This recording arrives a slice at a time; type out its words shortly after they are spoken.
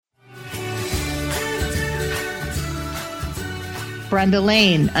Brenda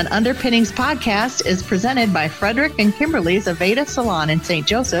Lane, an Underpinnings podcast, is presented by Frederick and Kimberly's Aveda Salon in St.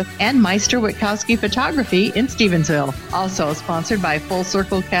 Joseph and Meister Witkowski Photography in Stevensville. Also sponsored by Full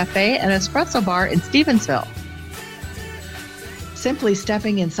Circle Cafe and Espresso Bar in Stevensville. Simply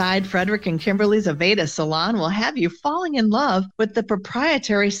stepping inside Frederick and Kimberly's Aveda Salon will have you falling in love with the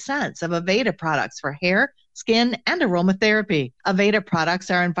proprietary scents of Aveda products for hair, skin, and aromatherapy. Aveda products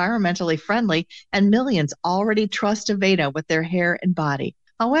are environmentally friendly, and millions already trust Aveda with their hair and body.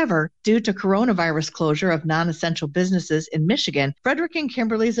 However, due to coronavirus closure of non-essential businesses in Michigan, Frederick and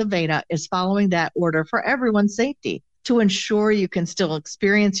Kimberly's Aveda is following that order for everyone's safety. To ensure you can still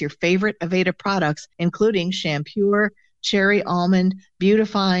experience your favorite Aveda products, including Shampure, Cherry Almond,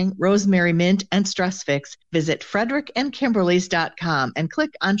 Beautifying, Rosemary Mint, and Stress Fix, visit frederickandkimberlys.com and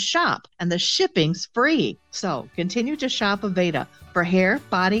click on Shop, and the shipping's free. So continue to shop Aveda for hair,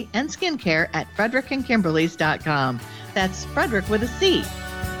 body, and skincare at frederickandkimberlys.com. That's Frederick with a C.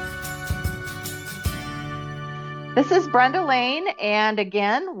 This is Brenda Lane, and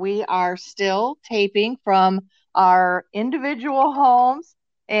again, we are still taping from our individual homes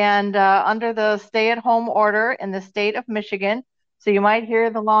and under the stay-at-home order in the state of Michigan. So you might hear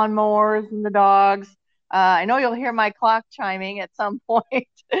the lawnmowers and the dogs. I know you'll hear my clock chiming at some point,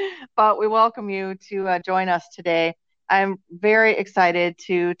 but we welcome you to join us today. I'm very excited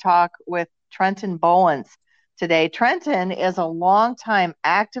to talk with Trenton Bowens today. Trenton is a longtime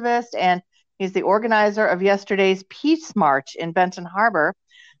activist, and he's the organizer of yesterday's Peace March in Benton Harbor.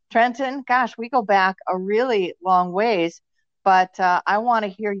 Trenton, gosh, we go back a really long ways. But I want to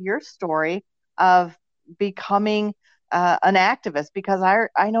hear your story of becoming an activist, because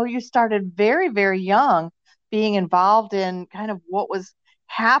I know you started very, very young being involved in kind of what was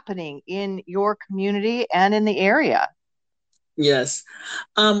happening in your community and in the area. Yes.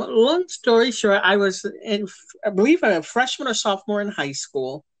 Long story short, I was I believe a freshman or sophomore in high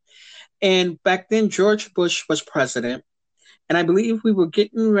school. And back then, George Bush was president. And I believe we were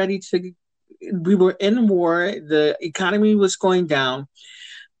getting ready we were in war, the economy was going down,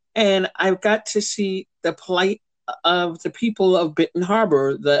 and I got to see the plight of the people of Benton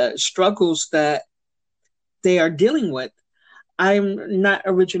Harbor, the struggles that they are dealing with. I'm not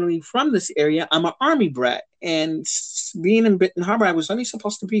originally from this area. I'm an Army brat, and being in Benton Harbor, I was only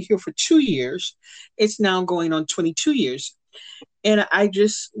supposed to be here for 2 years. It's now going on 22 years. And I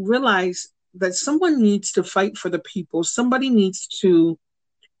just realized that someone needs to fight for the people. Somebody needs to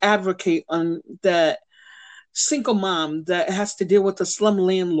advocate on that single mom that has to deal with a slum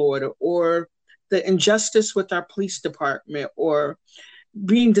landlord, or the injustice with our police department, or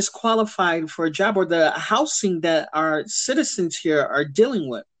being disqualified for a job, or the housing that our citizens here are dealing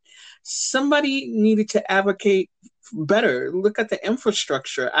with. Somebody needed to advocate better. Look at the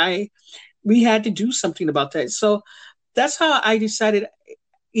infrastructure. We had to do something about that. So that's how I decided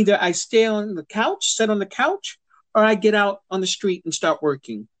either I stay on the couch, sit on the couch, or I get out on the street and start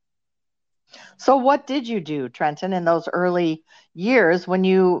working. So what did you do, Trenton, in those early years when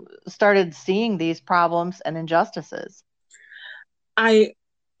you started seeing these problems and injustices? I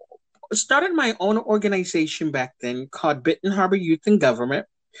started my own organization back then called Benton Harbor Youth in Government.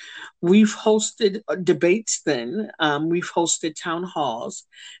 We've hosted debates then. We've hosted town halls,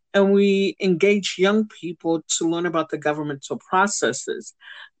 and we engage young people to learn about the governmental processes.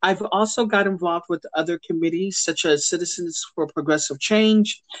 I've also got involved with other committees such as Citizens for Progressive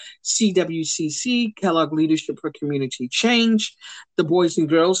Change, CWCC, Kellogg Leadership for Community Change, the Boys and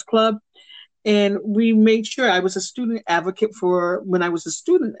Girls Club. And we made sure I was a student advocate for, when I was a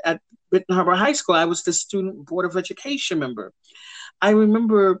student at Benton Harbor High School, I was the Student Board of Education member. I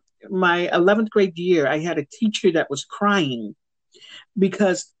remember my 11th grade year, I had a teacher that was crying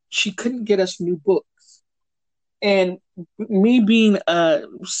because she couldn't get us new books. And me being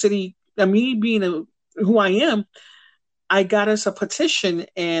who I am, I got us a petition,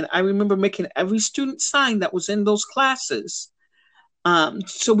 and I remember making every student sign that was in those classes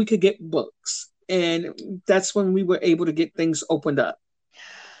so we could get books. And that's when we were able to get things opened up.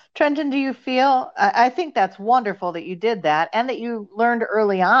 Trenton, do you feel, I think that's wonderful that you did that, and that you learned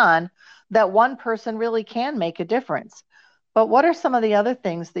early on that one person really can make a difference. But what are some of the other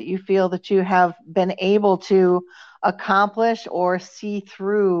things that you feel that you have been able to accomplish or see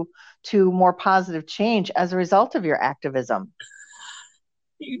through to more positive change as a result of your activism?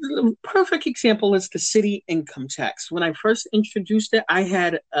 The perfect example is the city income tax. When I first introduced it, I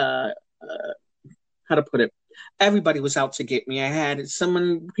had, how to put it, everybody was out to get me. I had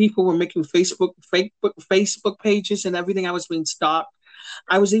people were making Facebook pages and everything. I was being stalked.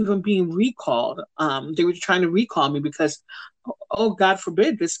 I was even being recalled. They were trying to recall me because, oh, God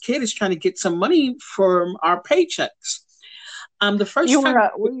forbid, this kid is trying to get some money from our paychecks. The first time,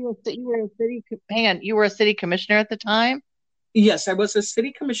 You were a city, hang on, you were a city commissioner at the time? yes, I was a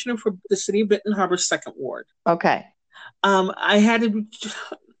city commissioner for the city of Benton Harbor Second Ward. Okay. I had to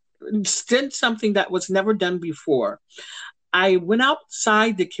did something that was never done before. I went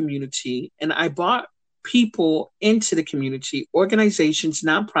outside the community and I brought people into the community, organizations,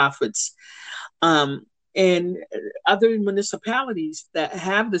 nonprofits, um, and other municipalities that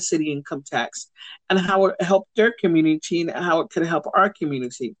have the city income tax, and how it helped their community and how it could help our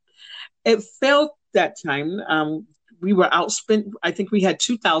community. It felt that time we were outspent. I think we had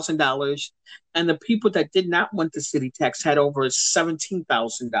 $2,000, and the people that did not want the city tax had over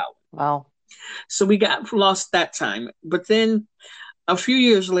 $17,000. Wow. So we got lost that time. But then a few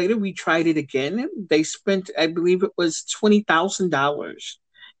years later, we tried it again. They spent, I believe it was $20,000,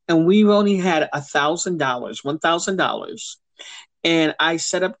 and we only had $1,000. And I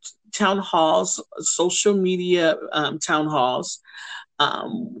set up town halls, social media town halls,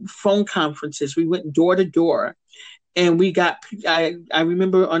 phone conferences. We went door to door, and we got. I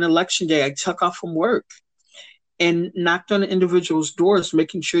remember on election day, I took off from work and knocked on the individuals' doors,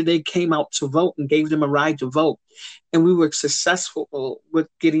 making sure they came out to vote and gave them a ride to vote. And we were successful with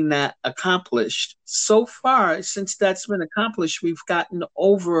getting that accomplished. So far, since that's been accomplished, we've gotten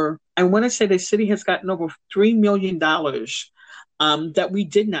over, I want to say the city has gotten over $3 million that we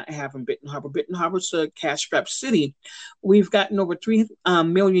did not have in Benton Harbor. Benton Harbor's a cash-strapped city. We've gotten over $3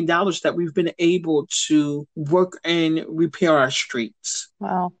 million that we've been able to work and repair our streets.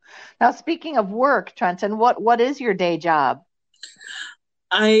 Wow. Now, speaking of work, Trenton, what is your day job?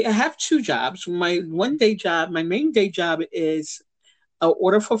 I have two jobs. My main day job is an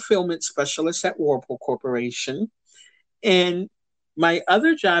order fulfillment specialist at Whirlpool Corporation. And my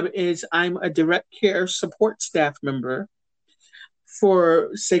other job is I'm a direct care support staff member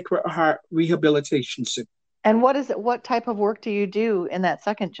for Sacred Heart Rehabilitation Center. And what is it? What type of work do you do in that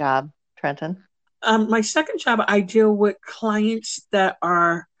second job, Trenton? My second job, I deal with clients that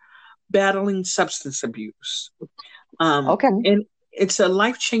are battling substance abuse. Okay. And it's a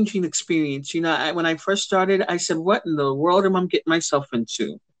life-changing experience. When I first started, I said, what in the world am I getting myself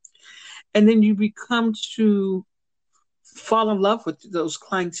into? And then you become to fall in love with those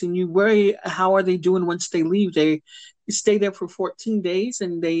clients, and you worry, how are they doing once they leave? They stay there for 14 days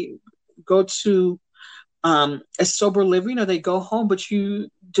and they go to a sober living, or they go home, but you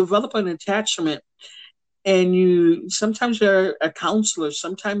develop an attachment, and sometimes you're a counselor,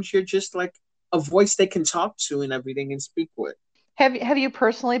 sometimes you're just like a voice they can talk to and everything and speak with. Have you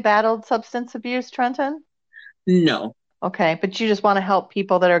personally battled substance abuse, Trenton? No. Okay, but you just want to help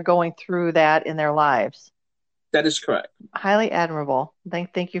people that are going through that in their lives. That is correct. Highly admirable.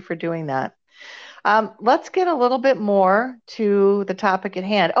 Thank you for doing that. Let's get a little bit more to the topic at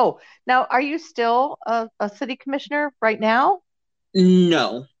hand. Oh, now, are you still a city commissioner right now?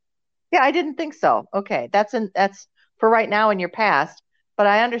 No. Yeah, I didn't think so. Okay, that's for right now in your past, but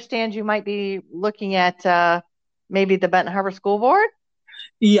I understand you might be looking at maybe the Benton Harbor School Board.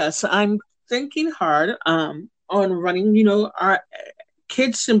 Yes, I'm thinking hard on running. Our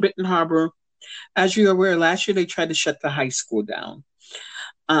kids in Benton Harbor, as you're aware, last year they tried to shut the high school down.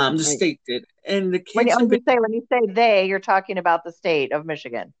 The Right. state did, and the When kids when you say they, you're talking about the state of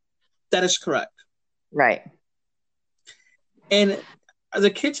Michigan. that is correct. Right. And the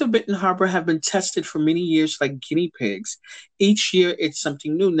kids of Benton Harbor have been tested for many years like guinea pigs. Each year it's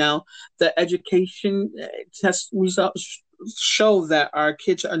something new. Now, the education test results show that our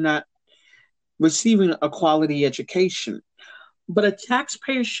kids are not receiving a quality education. But a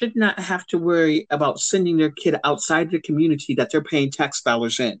taxpayer should not have to worry about sending their kid outside the community that they're paying tax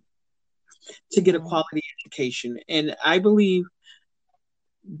dollars in to get a quality education. And I believe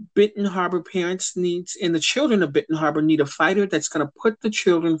Benton Harbor parents and the children of Benton Harbor need a fighter that's going to put the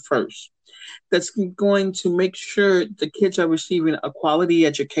children first, that's going to make sure the kids are receiving a quality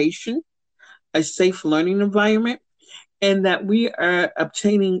education, a safe learning environment, and that we are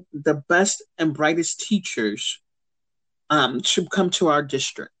obtaining the best and brightest teachers to come to our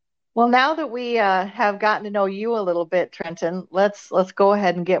district. Well, now that we have gotten to know you a little bit, Trenton, let's go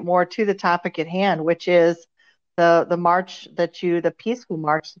ahead and get more to the topic at hand, which is the march the peaceful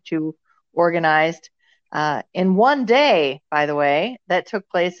march that you organized in one day, by the way, that took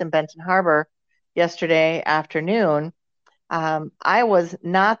place in Benton Harbor yesterday afternoon. I was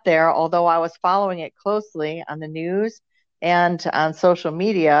not there, although I was following it closely on the news and on social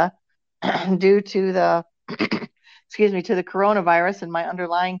media due to the to the coronavirus and my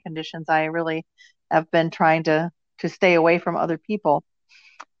underlying conditions. I really have been trying to stay away from other people.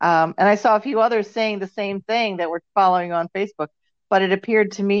 And I saw a few others saying the same thing that were following on Facebook, but it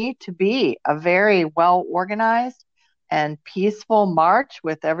appeared to me to be a very well organized and peaceful march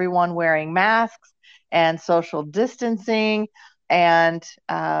with everyone wearing masks and social distancing and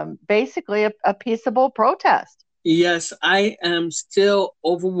basically a peaceable protest. Yes, I am still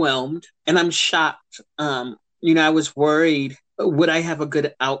overwhelmed and I'm shocked. I was worried, would I have a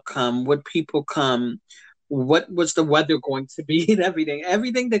good outcome? Would people come? What was the weather going to be and everything?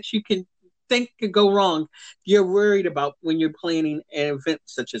 Everything that you can think could go wrong, you're worried about when you're planning an event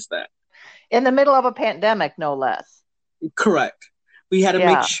such as that. In the middle of a pandemic, no less. Correct. We had to make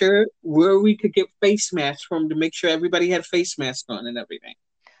Yeah. sure where we could get face masks from to make sure everybody had face masks on and everything.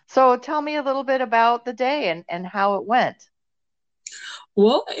 So tell me a little bit about the day and how it went.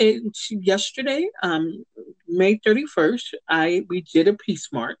 Well, yesterday, May 31st, I we did a peace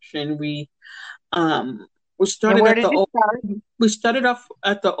march and um we And started where at did the you old start? we started off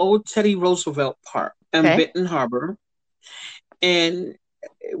at the old Teddy Roosevelt Park in Okay. Benton Harbor, and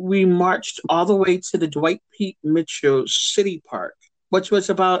we marched all the way to the Dwight P. Mitchell City Park, which was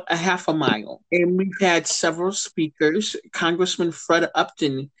about a half a mile. And we've had several speakers. Congressman Fred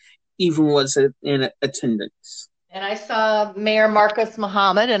Upton even was in attendance. And I saw Mayor Marcus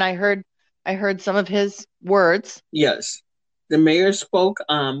Muhammad, and I heard some of his words. Yes. The mayor spoke.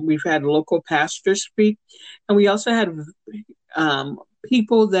 We've had local pastors speak, and we also had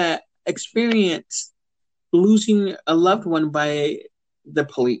people that experienced losing a loved one by the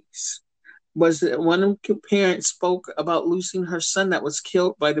police. Was one of the parents spoke about losing her son that was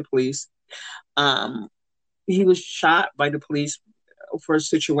killed by the police. Um, he was shot by the police for a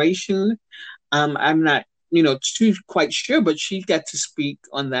situation. I'm not, too quite sure, but she got to speak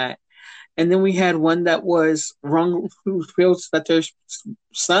on that. And then we had one that was wrong, who feels that their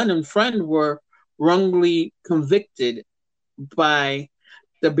son and friend were wrongly convicted by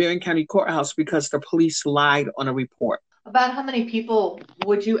the Barron County Courthouse because the police lied on a report. About how many people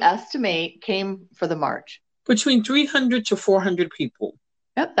would you estimate came for the march? Between 300 to 400 people.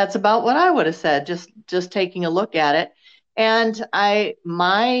 Yep, that's about what I would have said, just taking a look at it. And I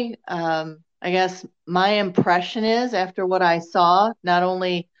guess my impression is after what I saw, not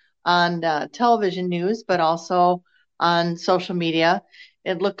only on television news but also on social media,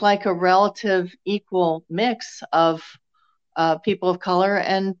 it looked like a relative equal mix of people of color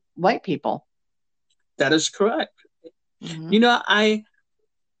and white people. That is correct. Hmm. I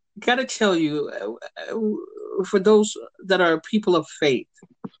got to tell you, for those that are people of faith,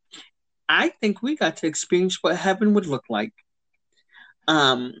 I think we got to experience what heaven would look like.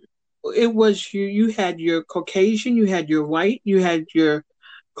 Um, it was you had your Caucasian, you had your white, you had your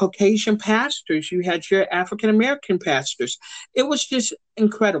Caucasian pastors, you had your African American pastors. It was just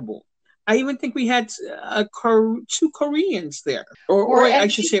incredible. I even think we had two Koreans there, or I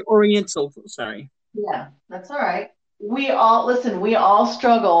should say Oriental. Sorry. Yeah, that's all right. We all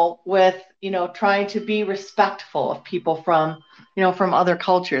struggle with, trying to be respectful of people from other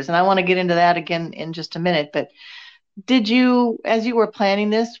cultures. And I want to get into that again in just a minute. But as you were planning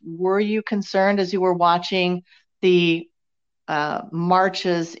this, were you concerned as you were watching the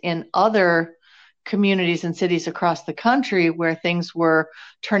marches in other communities and cities across the country where things were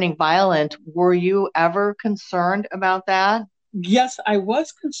turning violent? Were you ever concerned about that? Yes, I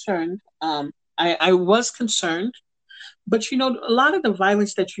was concerned. I was concerned, but a lot of the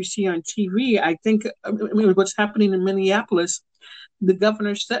violence that you see on TV, I think, what's happening in Minneapolis, the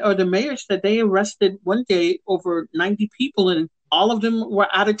governor said, or the mayor said, they arrested one day over 90 people, and all of them were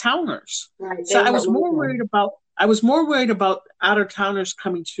out of towners. Right. So I was more worried about out of towners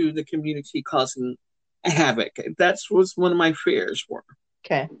coming to the community causing havoc. That was one of my fears were.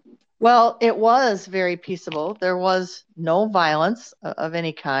 Okay. Well, it was very peaceable. There was no violence of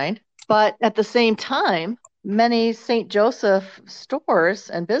any kind. But at the same time, many St. Joseph stores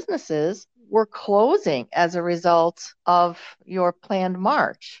and businesses were closing as a result of your planned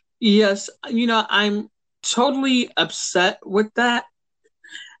march. Yes, I'm totally upset with that.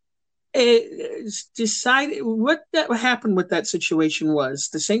 It's decided what that happened with that situation was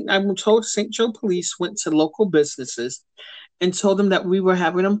I'm told St. Joe police went to local businesses and told them that we were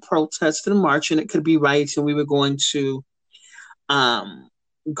having them protest and march and it could be riots and we were going to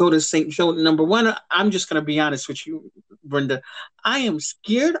go to St. Joe. Number one, I'm just going to be honest with you, Brenda. I am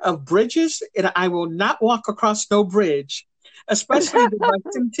scared of bridges and I will not walk across no bridge, especially the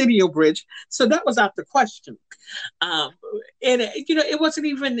Bicentennial Bridge. So that was out the question. And, it wasn't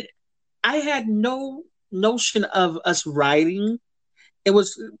even, I had no notion of us rioting. It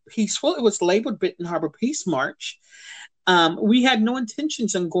was peaceful. It was labeled Benton Harbor Peace March. We had no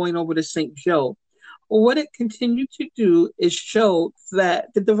intentions on going over to St. Joe. What it continued to do is show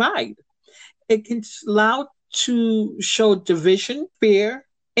that the divide. It can allow to show division, fear,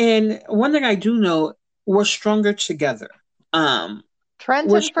 and one thing I do know, we're stronger together. Um, we're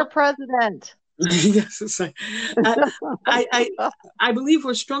Trenton for strong. president. Yes, it's like, I, I, I believe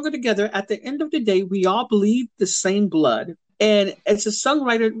we're stronger together. At the end of the day, we all bleed the same blood. And it's a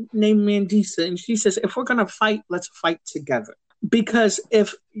songwriter named Mandisa, and she says, if we're gonna fight, let's fight together. Because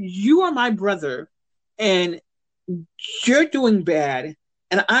if you are my brother and you're doing bad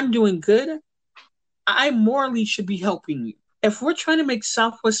and I'm doing good, I morally should be helping you. If we're trying to make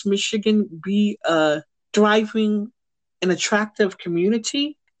Southwest Michigan be a thriving and attractive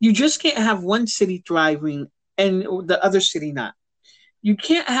community, you just can't have one city thriving and the other city not. You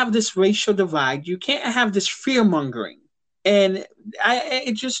can't have this racial divide. You can't have this fear mongering. And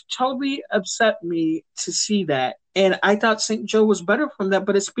it just totally upset me to see that. And I thought St. Joe was better from that,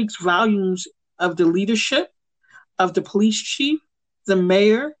 but it speaks volumes of the leadership, of the police chief, the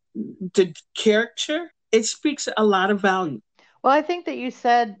mayor, the character. It speaks a lot of value. Well, I think that you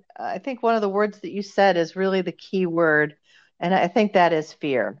said, I think one of the words that you said is really the key word, and I think that is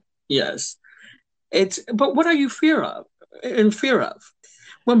fear. Yes. But what are you in fear of?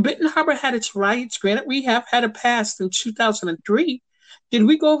 When Benton Harbor had its riots, granted we have had a past in 2003, did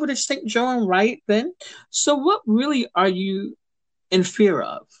we go over to St. Joe and riot then? So what really are you in fear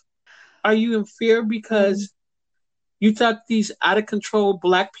of? Are you in fear because you thought these out of control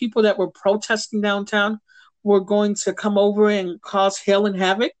Black people that were protesting downtown were going to come over and cause hell and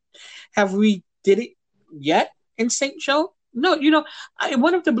havoc? Have we did it yet in St. Joe? No,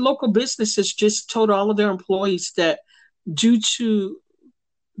 one of the local businesses just told all of their employees that due to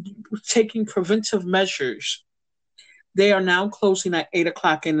taking preventive measures, they are now closing at 8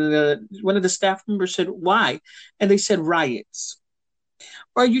 o'clock. And one of the staff members said, "Why?" And they said, "Riots."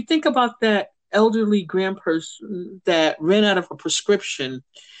 Or you think about that elderly grandperson that ran out of a prescription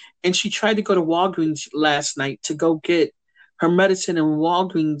and she tried to go to Walgreens last night to go get her medicine, and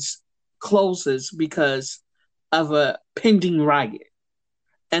Walgreens closes because of a pending riot.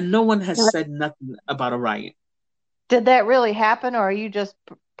 And no one has said nothing about a riot. Did that really happen, or are you just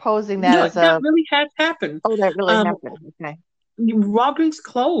posing that No, as that a, really has happened. oh, that really happened? Okay. Walgreens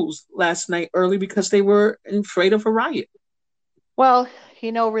closed last night early because they were afraid of a riot. Well,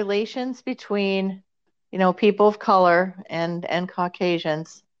 relations between, people of color and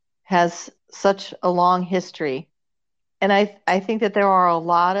Caucasians has such a long history. And I think that there are a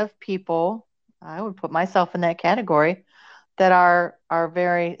lot of people, I would put myself in that category, that are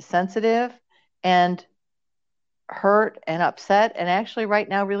very sensitive and hurt and upset and actually right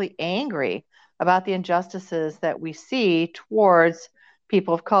now really angry about the injustices that we see towards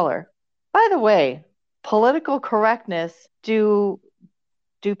people of color. By the way, political correctness, do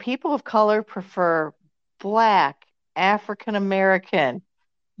people of color prefer Black, African American,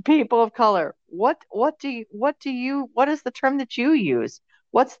 people of color? What is the term that you use?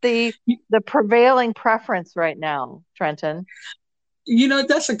 What's the prevailing preference right now, Trenton?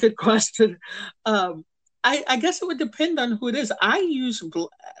 That's a good question. Um, I guess it would depend on who it is. I use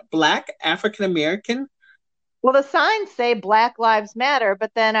Black, African American. Well, the signs say Black Lives Matter,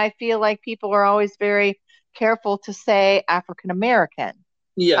 but then I feel like people are always very careful to say African American out of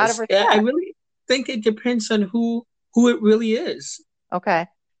Yes, I respect. really think it depends on who it really is. Okay.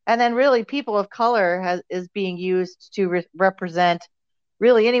 And then really people of color is being used to represent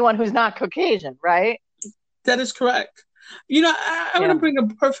really anyone who's not Caucasian, right? That is correct. I want Yeah. to bring a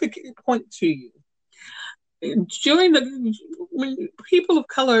perfect point to you. When people of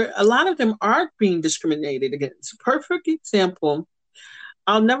color, a lot of them are being discriminated against. Perfect example.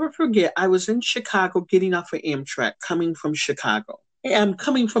 I'll never forget. I was in Chicago getting off of Amtrak, coming from Chicago. I'm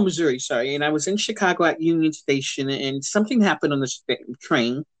coming from Missouri, sorry, and I was in Chicago at Union Station, and something happened on the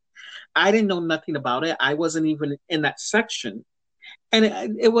train. I didn't know nothing about it. I wasn't even in that section, and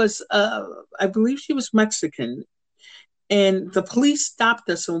it was, I believe she was Mexican, and the police stopped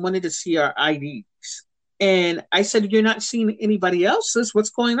us and wanted to see our IDs. And I said, "You're not seeing anybody else's?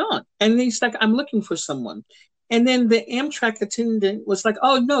 What's going on?" And he's like, "I'm looking for someone." And then the Amtrak attendant was like,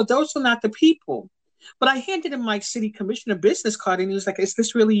 "Oh, no, those are not the people." But I handed him my city commissioner business card, and he was like, "Is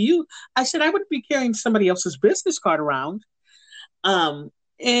this really you?" I said, "I wouldn't be carrying somebody else's business card around."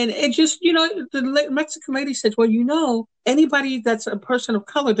 And it just, the Mexican lady said, "Well, anybody that's a person of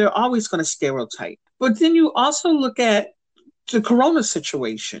color, they're always going to stereotype." But then you also look at the Corona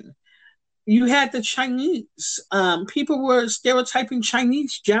situation. You had the Chinese. People were stereotyping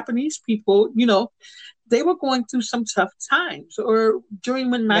Chinese, Japanese people. They were going through some tough times. Or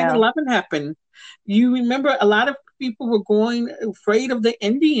during when nine Yeah. 11 happened, you remember a lot of people were going afraid of the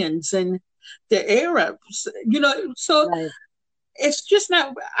Indians and the Arabs. So Right. it's just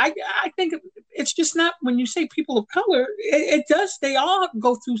not. I think it's just not when you say people of color. It does. They all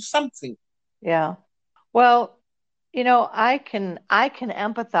go through something. Yeah. Well, I can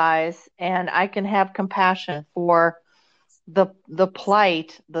empathize and I can have compassion for the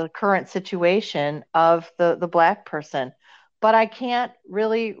plight, the current situation of the black person. But I can't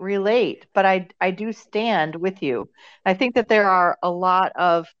really relate, but I do stand with you. I think that there are a lot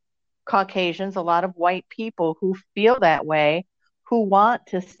of Caucasians, a lot of white people who feel that way, who want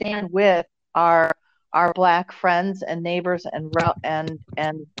to stand with our black friends and neighbors and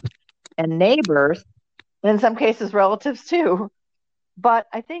neighbors, in some cases relatives too. But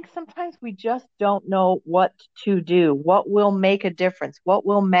I think sometimes we just don't know what to do, what will make a difference, what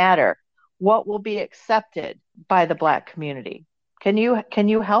will matter, what will be accepted by the Black community. Can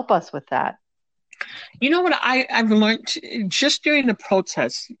you help us with that? You know what I've learned just during the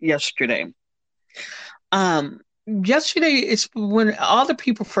protests yesterday. Yesterday it's when all the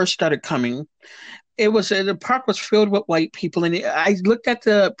people first started coming. It was the park was filled with white people, and I looked at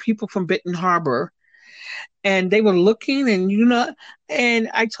the people from Benton Harbor, and they were looking, and and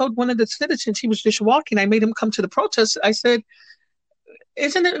I told one of the citizens, he was just walking. I made him come to the protest. I said,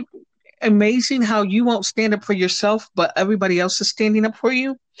 "Isn't it amazing how you won't stand up for yourself, but everybody else is standing up for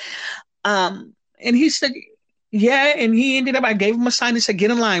you?" And he said, "Yeah." And he ended up. I gave him a sign and said,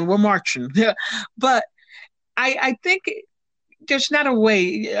 "Get in line. We're marching." But I think there's not a way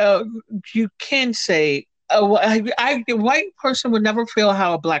you can say a white person would never feel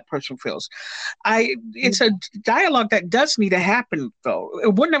how a black person feels. It's a dialogue that does need to happen though.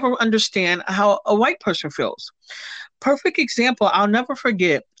 We'll never understand how a white person feels. Perfect example. I'll never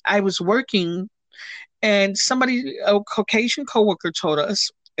forget. I was working and a Caucasian coworker told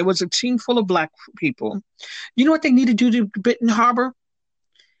us it was a team full of black people. You know what they need to do to Benton Harbor?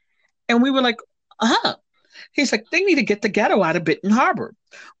 And we were like, huh. He's like, they need to get the ghetto out of Benton Harbor.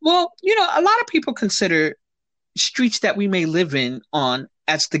 Well, a lot of people consider streets that we may live in on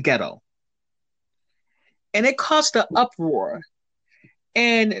as the ghetto. And it caused an uproar.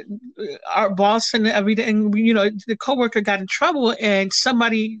 And our boss and everything, the coworker got in trouble, and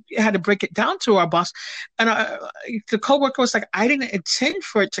somebody had to break it down to our boss. And the coworker was like, "I didn't intend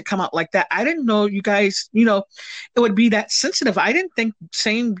for it to come out like that. I didn't know you guys, it would be that sensitive. I didn't think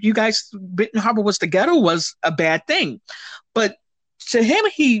saying you guys Benton Harbor was the ghetto was a bad thing." But to him,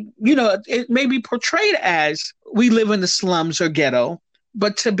 it may be portrayed as we live in the slums or ghetto,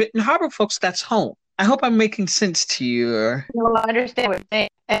 but to Benton Harbor folks, that's home. I hope I'm making sense to you. No, I understand what you're saying.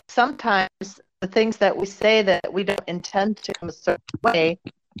 And sometimes the things that we say that we don't intend to come a certain way,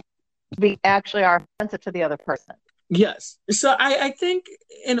 we actually are offensive to the other person. Yes. So I think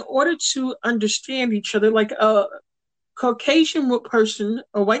in order to understand each other, like a Caucasian person,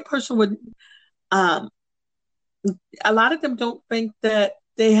 a white person would, um, a lot of them don't think that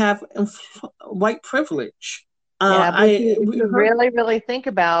they have white privilege. Yeah, but if you really, really think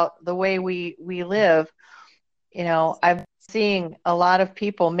about the way we live, I've been seeing a lot of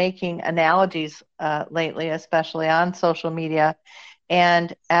people making analogies lately, especially on social media.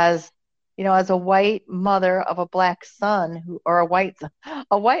 And as a white mother of a black son or a white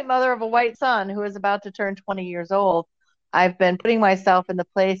mother of a white son who is about to turn 20 years old, I've been putting myself in the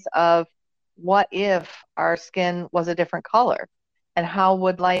place of what if our skin was a different color, and how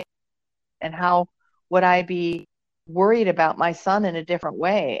would I be worried about my son in a different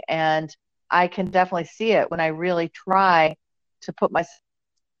way? And I can definitely see it when I really try to put myself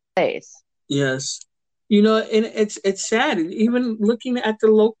in place. Yes. And it's sad. Even looking at the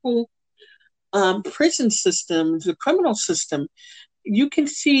local prison system, the criminal system, you can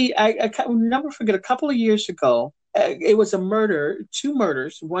see. I will never forget. A couple of years ago, it was a murder, two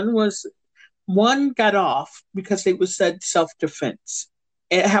murders. One got off because it was said self defense.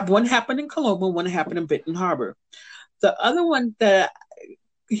 One happened in Coloma, one happened in Benton Harbor. The other one that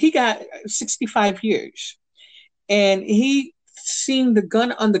he got 65 years, and he seen the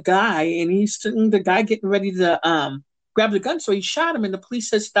gun on the guy, and he seen the guy getting ready to grab the gun, so he shot him, and the police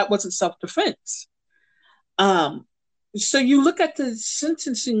says that wasn't self defense. Um, so you look at the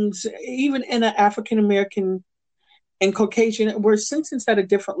sentencings, even in an African American and Caucasian, we're sentenced at a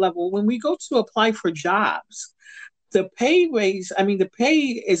different level. When we go to apply for jobs, the pay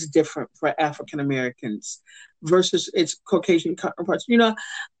is different for African Americans versus its Caucasian counterparts.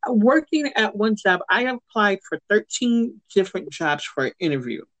 Working at one job, I applied for 13 different jobs for an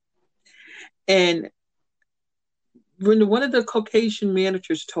interview. And when one of the Caucasian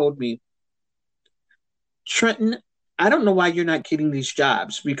managers told me, "Trenton, I don't know why you're not getting these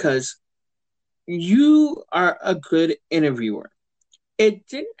jobs because you are a good interviewer." It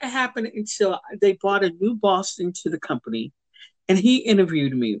didn't happen until they brought a new boss into the company, and he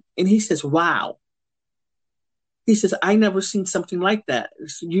interviewed me, and he says, "Wow, He says, I never seen something like that.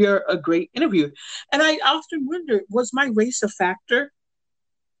 You're a great interviewer. And I often wonder, was my race a factor?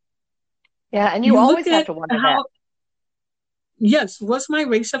 Yeah, and you You look always have at to wonder that. how, yes, was my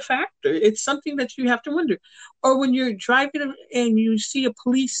race a factor? It's something that you have to wonder. Or when you're driving and you see a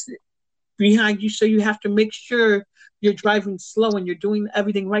police behind you, so you have to make sure you're driving slow and you're doing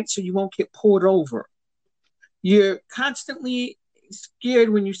everything right so you won't get pulled over. You're constantly scared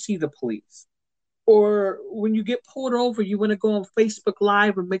when you see the police. Or when you get pulled over, you want to go on Facebook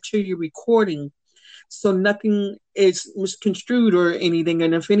Live and make sure you're recording so nothing is misconstrued or anything.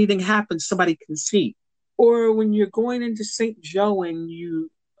 And if anything happens, somebody can see. Or when you're going into St. Joe and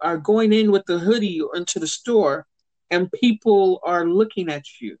you are going in with the hoodie into the store and people are looking at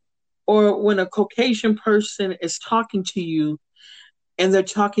you. Or when a Caucasian person is talking to you and they're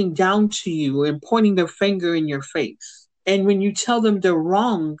talking down to you and pointing their finger in your face. And when you tell them they're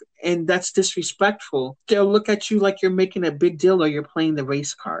wrong and that's disrespectful, they'll look at you like you're making a big deal or you're playing the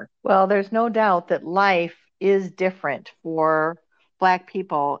race card. Well, there's no doubt that life is different for Black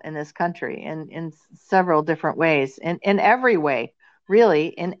people in this country in several different ways, in every way, really,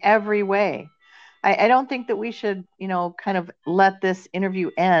 in every way. I don't think that we should, kind of let this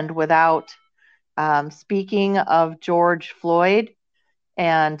interview end without speaking of George Floyd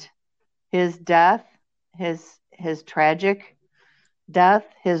and his death, his tragic death,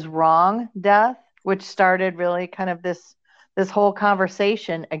 his wrong death, which started really kind of this whole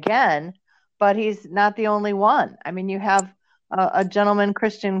conversation again. But he's not the only one. I mean, you have a gentleman,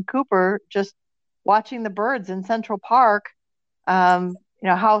 Christian Cooper, just watching the birds in Central Park.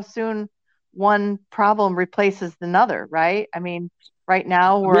 How soon one problem replaces another, right? I mean, right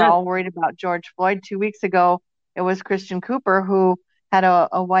now we're Yes, all worried about George Floyd. 2 weeks ago, it was Christian Cooper who had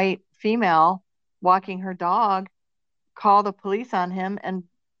a white female walking her dog call the police on him and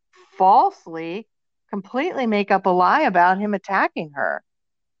falsely, completely make up a lie about him attacking her.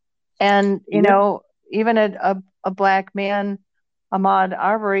 And, yes, even a black man, Ahmaud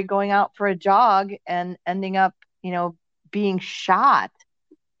Arbery, going out for a jog and ending up, being shot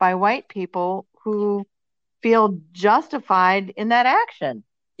by white people who feel justified in that action.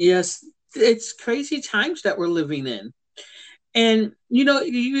 yes. It's crazy times that we're living in. And,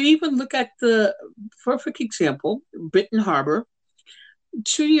 you even look at the perfect example, Benton Harbor.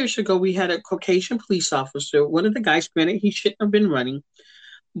 2 years ago, we had a Caucasian police officer. One of the guys, granted, he shouldn't have been running,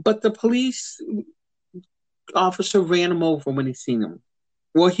 but the police officer ran him over when he seen him.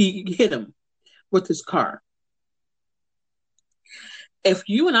 Well, he hit him with his car. If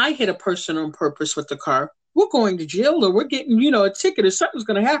you and I hit a person on purpose with the car, we're going to jail or we're getting, a ticket or something's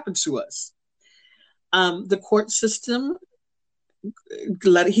going to happen to us. The court system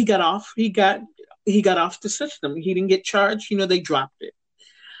he got off. He got off the system. He didn't get charged. They dropped it.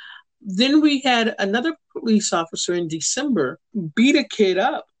 Then we had another police officer in December beat a kid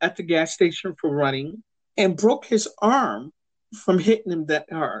up at the gas station for running and broke his arm from hitting him that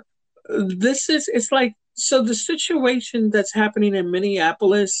hard. It's like, so the situation that's happening in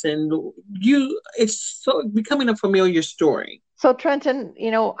Minneapolis and it's so becoming a familiar story. So, Trenton,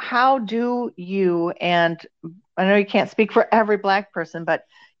 how do you, and I know you can't speak for every Black person, but,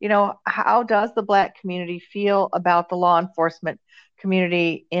 how does the Black community feel about the law enforcement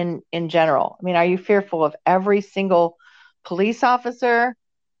community in general? I mean, are you fearful of every single police officer?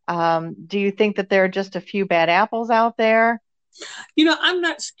 Do you think that there are just a few bad apples out there? I'm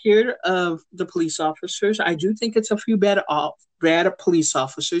not scared of the police officers. I do think it's a few bad police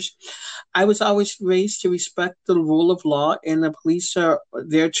officers. I was always raised to respect the rule of law, and the police are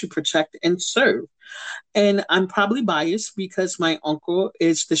there to protect and serve. And I'm probably biased because my uncle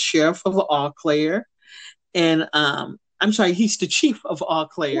is the sheriff of Eau Claire, and I'm sorry, he's the chief of Eau Yeah, I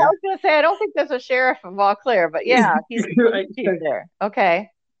Claire. was going to say, I don't think there's a sheriff of Eau Claire, but yeah, he's the police Right. chief there. Okay.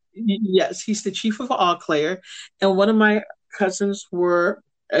 Yes, he's the chief of Eau Claire, and one of my cousins were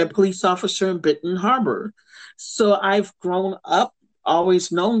a police officer in Benton Harbor. So I've grown up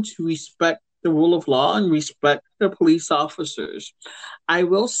always known to respect the rule of law and respect the police officers. I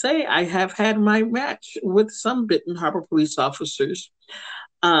will say I have had my match with some Benton Harbor police officers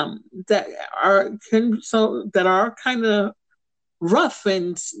that are kind of rough,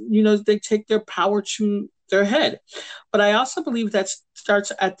 and they take their power to their head. But I also believe that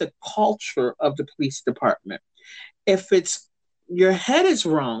starts at the culture of the police department. If it's your head is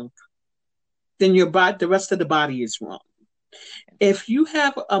wrong, then the rest of the body is wrong. If you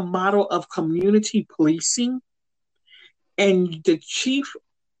have a model of community policing and the chief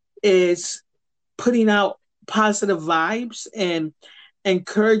is putting out positive vibes and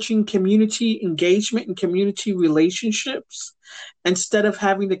encouraging community engagement and community relationships instead of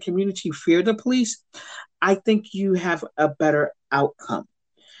having the community fear the police, I think you have a better outcome.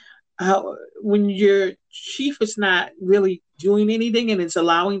 When your chief is not really doing anything and is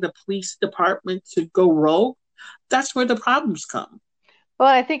allowing the police department to go rogue, that's where the problems come. Well,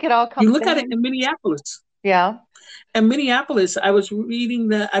 I think it all comes You look down. at it in Minneapolis. Yeah. In Minneapolis, I was reading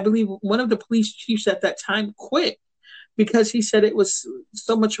that I believe one of the police chiefs at that time quit because he said it was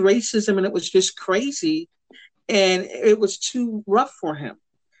so much racism and it was just crazy and it was too rough for him.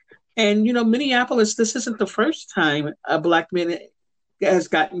 And, Minneapolis, this isn't the first time a Black man has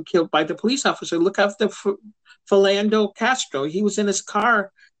gotten killed by the police officer. Look after Philando Castro. He was in his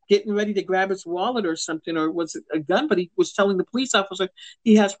car getting ready to grab his wallet or something, or was it a gun? But he was telling the police officer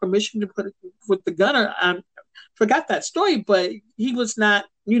he has permission to put it with the gunner. Forgot that story, but he was not,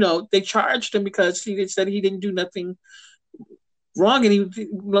 they charged him because he said he didn't do nothing wrong. And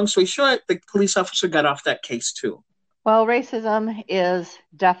long story short, the police officer got off that case too. Well, racism is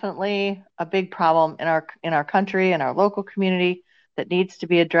definitely a big problem in our country and our local community that needs to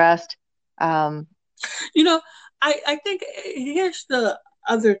be addressed. I think here's the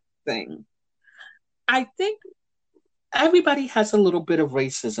other thing. I think everybody has a little bit of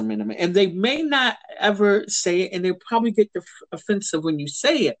racism in them, and they may not ever say it, and they'll probably get offensive when you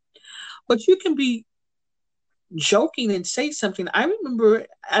say it. But you can be joking and say something. I remember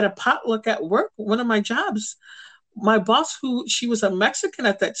at a potluck at work, one of my jobs, my boss, she was a Mexican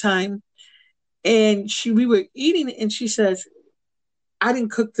at that time, and we were eating, and she says, "I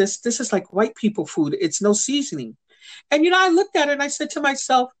didn't cook this. This is like white people food. It's no seasoning." And, I looked at her and I said to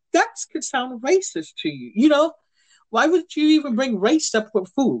myself, that could sound racist to you. Why would you even bring race up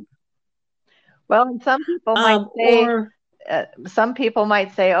with food? Well, and some people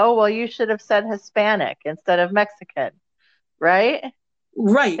might say, "Oh, well, you should have said Hispanic instead of Mexican," right?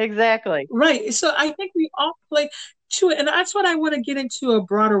 Right. Exactly. Right. So I think we all play to it. And that's what I want to get into a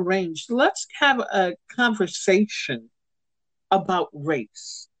broader range. Let's have a conversation about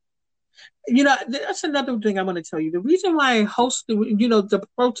race. That's another thing I want to tell you. The reason why I hosted, the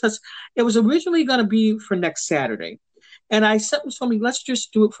protest, it was originally going to be for next Saturday. And something told me, let's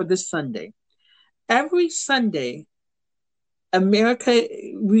just do it for this Sunday. Every Sunday, America,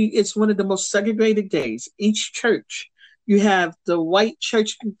 it's one of the most segregated days. Each church, you have the white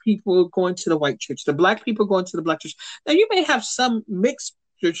church people going to the white church, the Black people going to the Black church. Now, you may have some mixed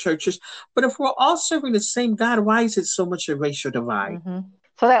churches, but if we're all serving the same God, why is it so much a racial divide? Mm-hmm.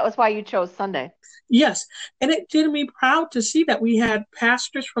 So that was why you chose Sunday. Yes. And it did me proud to see that we had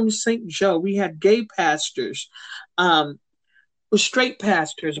pastors from St. Joe. We had gay pastors, straight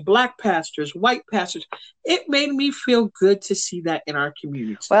pastors, Black pastors, white pastors. It made me feel good to see that in our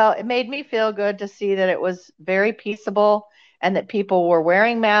community. Well, it made me feel good to see that it was very peaceable and that people were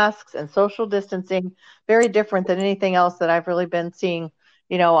wearing masks and social distancing, very different than anything else that I've really been seeing,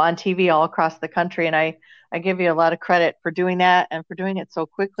 on TV all across the country. And I give you a lot of credit for doing that and for doing it so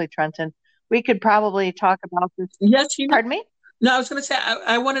quickly, Trenton. We could probably talk about this. Yes, Pardon me? No, I was going to say,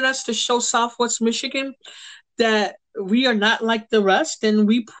 I wanted us to show Southwest Michigan that we are not like the rest, and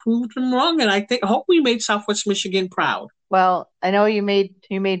we proved them wrong. And I hope we made Southwest Michigan proud. Well, I know you made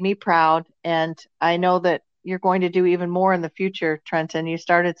me proud, and I know that you're going to do even more in the future, Trenton. You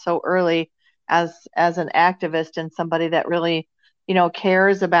started so early as an activist and somebody that really,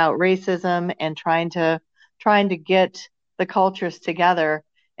 cares about racism and trying to get the cultures together.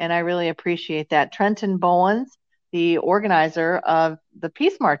 And I really appreciate that. Trenton Bowens, the organizer of the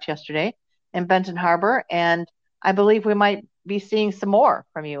Peace March yesterday in Benton Harbor, and I believe we might be seeing some more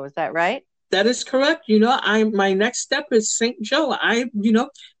from you. Is that right? That is correct. My next step is St. Joe.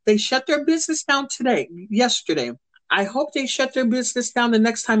 They shut their business down yesterday. I hope they shut their business down the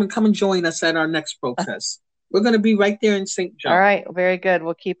next time and come and join us at our next protest. We're going to be right there in St. Joe. All right. Very good.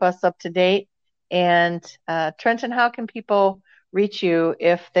 We'll keep us up to date. And Trenton, how can people reach you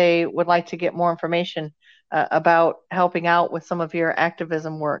if they would like to get more information about helping out with some of your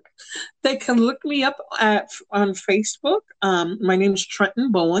activism work? They can look me up on Facebook. My name is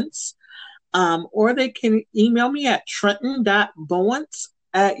Trenton Bowens. Or they can email me at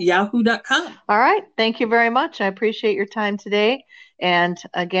trenton.bowens@yahoo.com. All right. Thank you very much. I appreciate your time today. And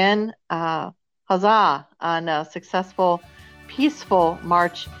again, huzzah on a successful, peaceful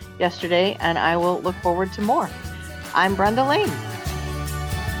march yesterday. And I will look forward to more. I'm Brenda Lane.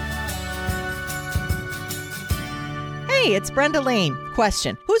 Hey, Hey, it's Brenda Lane.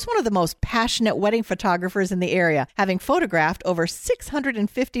 Question: who's one of the most passionate wedding photographers in the area, having photographed over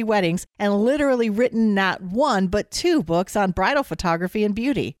 650 weddings and literally written not one but 2 books on bridal photography and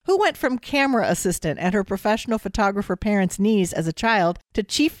beauty? Who went from camera assistant at her professional photographer parents' knees as a child to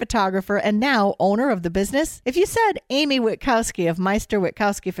chief photographer and now owner of the business? If you said Amy Witkowski of Meister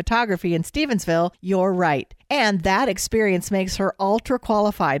Witkowski Photography in Stevensville, you're right. And that experience makes her ultra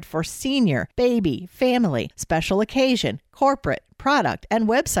qualified for senior, baby, family, special occasion, corporate, product, and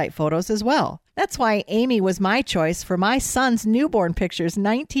website photos as well. That's why Amy was my choice for my son's newborn pictures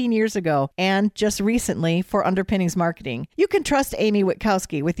 19 years ago and just recently for Underpinnings Marketing. You can trust Amy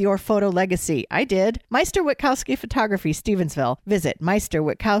Witkowski with your photo legacy. I did. Meister Witkowski Photography, Stevensville. Visit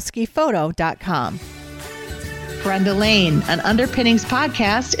meisterwitkowskiphoto.com. Brenda Lane, an Underpinnings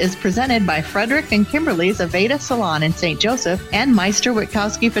podcast, is presented by Frederick and Kimberly's Aveda Salon in St. Joseph and Meister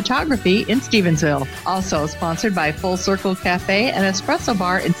Witkowski Photography in Stevensville. Also sponsored by Full Circle Cafe and Espresso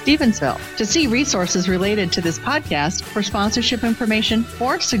Bar in Stevensville. To see resources related to this podcast, for sponsorship information,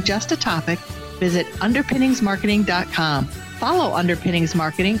 or suggest a topic, visit underpinningsmarketing.com. Follow Underpinnings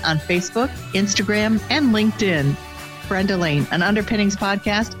Marketing on Facebook, Instagram, and LinkedIn. Brenda Lane, an Underpinnings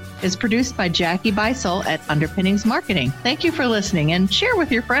podcast, is produced by Jackie Beisel at Underpinnings Marketing. Thank you for listening and share with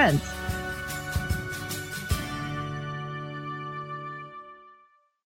your friends.